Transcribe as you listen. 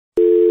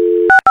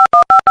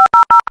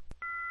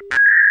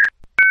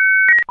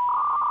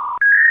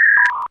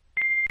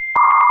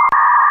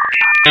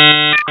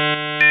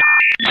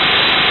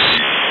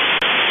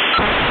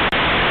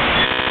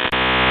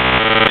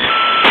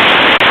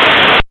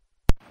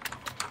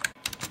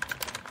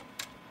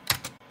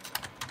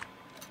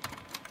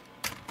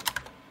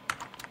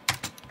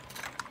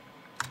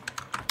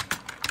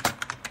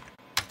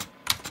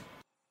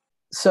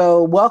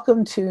So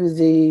welcome to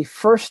the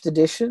first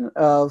edition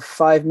of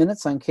 5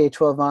 Minutes on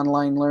K-12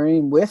 Online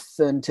Learning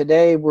and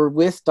today we're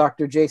with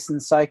Dr. Jason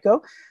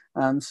Siko.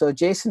 So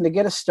Jason, to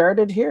get us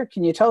started here,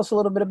 can you tell us a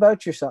little bit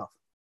about yourself?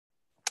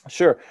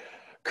 Sure.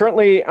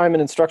 Currently, I'm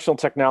an instructional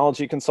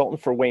technology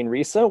consultant for Wayne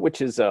Risa, which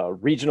is a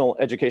regional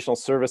educational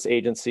service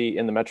agency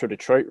in the Metro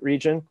Detroit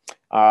region.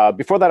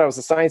 Before that, I was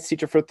a science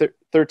teacher for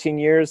 13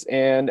 years,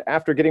 and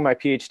after getting my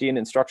PhD in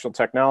instructional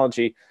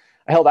technology,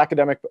 I held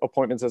academic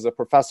appointments as a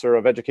professor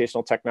of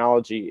educational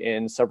technology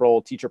in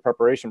several teacher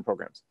preparation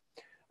programs.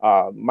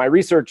 My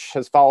research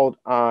has followed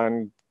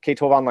on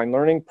K-12 online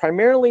learning,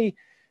 primarily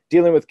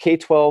dealing with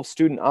K-12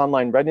 student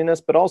online readiness,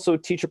 but also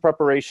teacher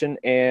preparation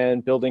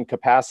and building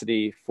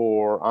capacity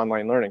for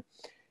online learning.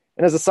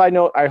 And as a side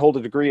note, I hold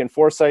a degree in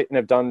foresight and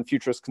have done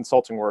futurist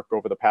consulting work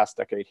over the past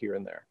decade here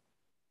and there.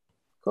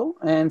 Cool.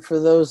 And for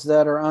those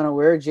that are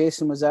unaware,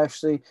 Jason was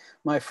actually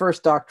my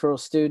first doctoral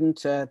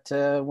student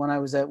when I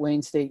was at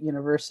Wayne State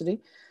University.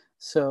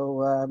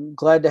 So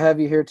glad to have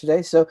you here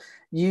today. So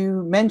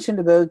you mentioned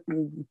about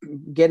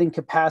getting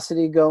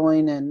capacity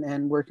going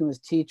and working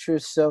with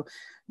teachers. So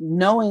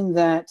knowing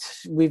that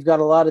we've got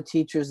a lot of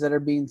teachers that are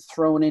being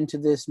thrown into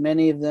this,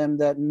 many of them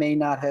that may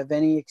not have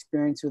any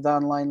experience with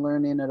online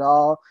learning at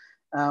all,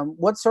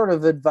 what sort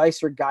of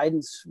advice or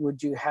guidance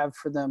would you have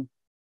for them?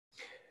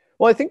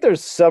 Well, I think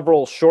there's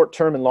several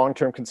short-term and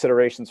long-term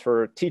considerations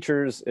for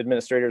teachers,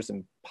 administrators,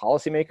 and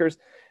policymakers.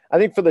 I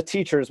think for the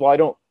teachers, while I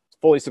don't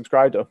fully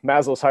subscribe to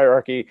Maslow's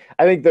hierarchy,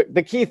 I think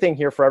the key thing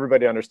here for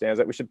everybody to understand is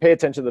that we should pay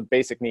attention to the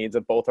basic needs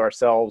of both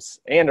ourselves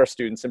and our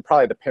students, and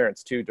probably the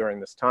parents too during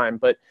this time.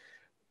 But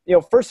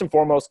first and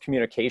foremost,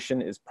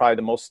 communication is probably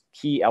the most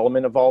key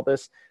element of all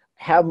this.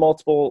 Have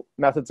multiple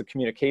methods of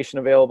communication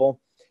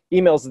available.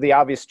 Emails is the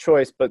obvious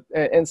choice,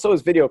 and so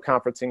is video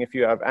conferencing if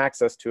you have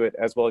access to it,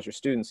 as well as your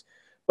students.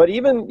 But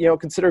even,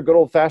 consider good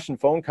old-fashioned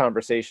phone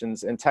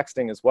conversations and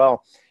texting as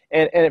well.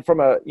 And from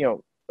a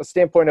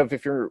standpoint of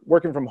if you're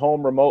working from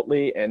home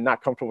remotely and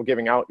not comfortable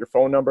giving out your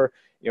phone number,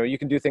 you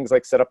can do things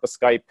like set up a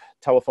Skype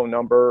telephone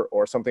number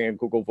or something in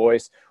Google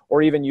Voice,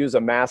 or even use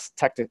a mass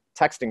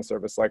texting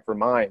service like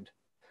Remind.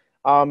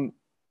 In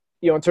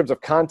terms of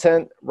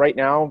content right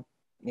now,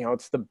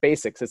 it's the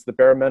basics, it's the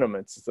bare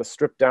minimum, it's the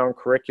stripped down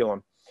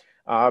curriculum.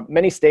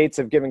 Many states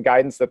have given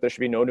guidance that there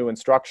should be no new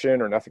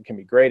instruction or nothing can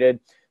be graded.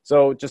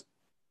 So just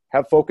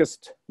have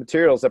focused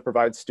materials that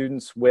provide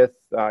students with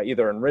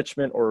either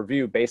enrichment or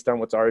review based on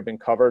what's already been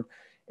covered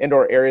and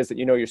or areas that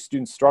your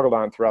students struggled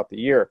on throughout the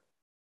year.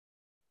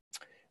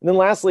 And then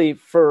lastly,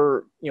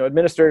 for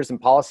administrators and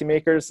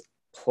policymakers,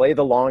 play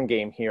the long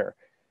game here.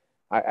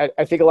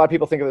 I think a lot of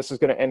people think this is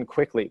going to end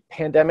quickly.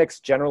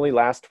 Pandemics generally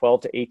last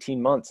 12 to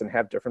 18 months and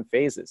have different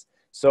phases.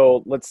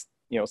 So let's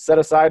set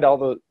aside all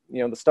the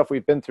the stuff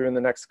we've been through in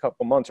the next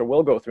couple months or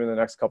will go through in the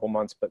next couple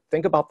months, but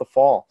think about the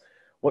fall.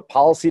 What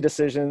policy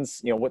decisions,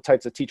 what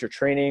types of teacher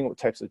training, what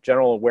types of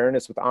general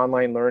awareness with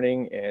online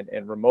learning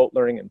and remote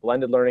learning and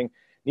blended learning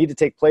need to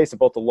take place at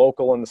both the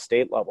local and the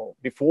state level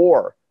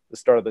before the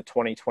start of the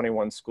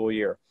 2021 school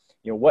year.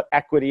 What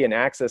equity and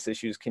access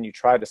issues can you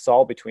try to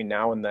solve between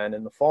now and then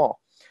in the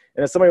fall?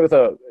 And as somebody with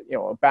a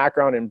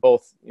background in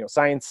both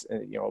science,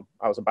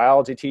 I was a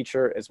biology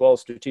teacher as well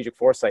as strategic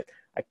foresight.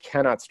 I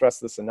cannot stress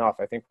this enough.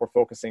 I think we're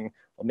focusing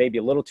maybe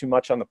a little too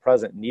much on the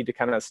present. Need to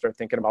kind of start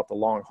thinking about the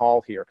long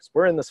haul here because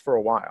we're in this for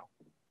a while.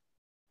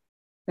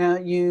 Now,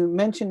 you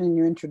mentioned in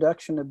your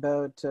introduction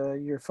about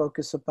your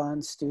focus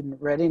upon student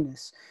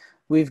readiness.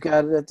 We've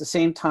got at the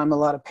same time a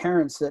lot of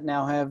parents that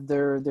now have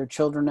their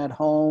children at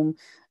home,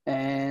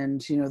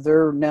 and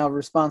they're now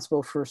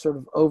responsible for sort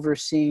of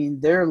overseeing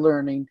their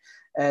learning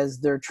as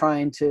they're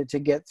trying to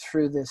get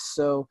through this.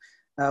 So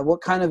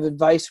what kind of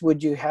advice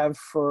would you have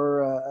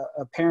for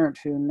a parent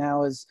who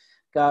now has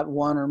got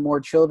one or more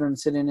children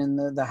sitting in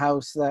the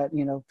house that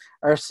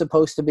are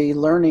supposed to be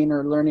learning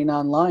or learning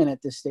online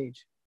at this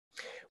stage?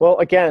 Well,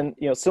 again,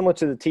 similar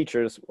to the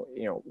teachers,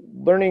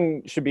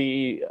 learning should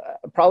be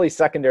probably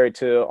secondary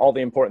to all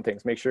the important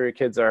things. Make sure your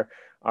kids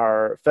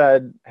are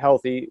fed,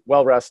 healthy,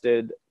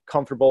 well-rested,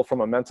 comfortable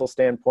from a mental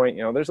standpoint.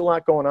 There's a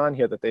lot going on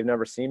here that they've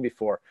never seen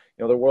before.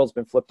 The world's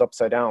been flipped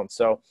upside down.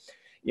 So,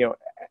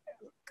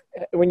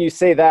 when you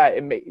say that,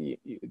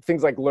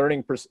 things like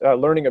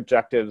learning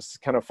objectives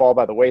kind of fall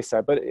by the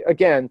wayside. But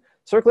again,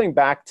 circling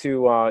back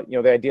to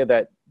the idea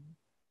that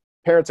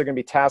parents are going to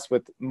be tasked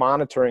with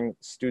monitoring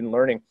student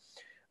learning.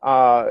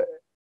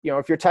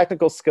 If your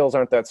technical skills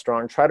aren't that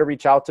strong, try to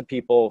reach out to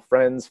people,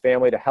 friends,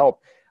 family to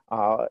help.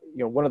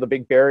 One of the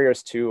big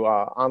barriers to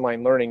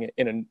online learning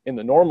in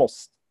the normal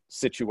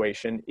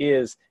situation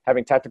is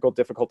having technical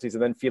difficulties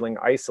and then feeling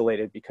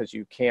isolated because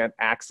you can't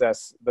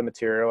access the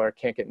material or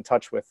can't get in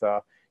touch with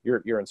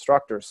your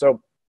instructor.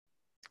 So,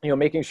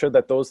 making sure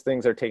that those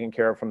things are taken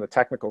care of from the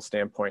technical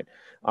standpoint,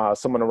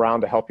 someone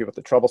around to help you with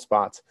the trouble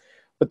spots.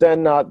 But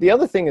then the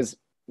other thing is,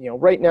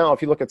 right now,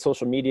 if you look at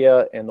social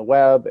media and the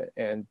web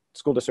and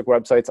school district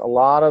websites, a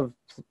lot of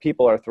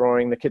people are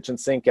throwing the kitchen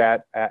sink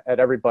at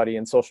everybody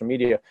in social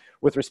media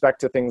with respect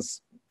to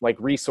things like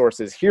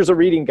resources. Here's a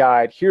reading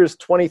guide. Here's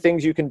 20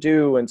 things you can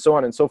do, and so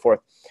on and so forth.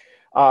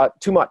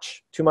 Too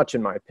much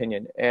in my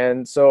opinion.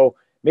 And so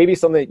maybe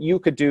something that you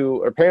could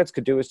do or parents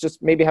could do is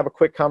just maybe have a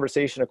quick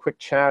conversation, a quick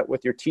chat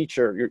with your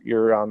teacher,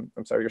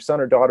 your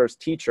son or daughter's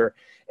teacher,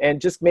 and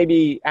just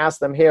maybe ask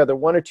them, hey, are there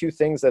one or two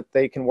things that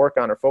they can work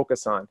on or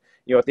focus on?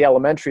 You know, at the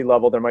elementary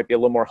level, there might be a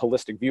little more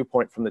holistic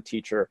viewpoint from the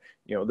teacher.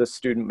 You know, this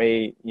student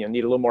may, you know,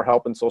 need a little more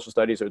help in social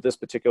studies or this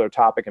particular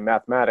topic in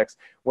mathematics,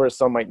 whereas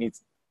some might need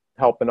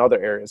help in other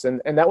areas.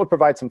 And that would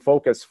provide some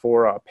focus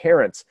for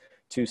parents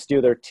to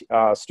steer their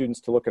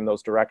students to look in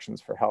those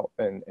directions for help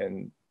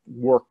and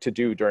work to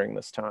do during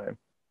this time.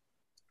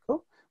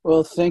 Cool.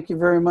 Well, thank you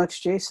very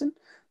much, Jason.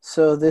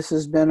 So this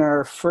has been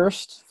our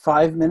first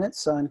 5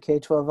 minutes on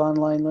K-12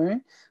 online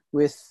learning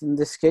with, in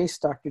this case,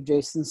 Dr.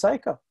 Jason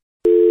Siko.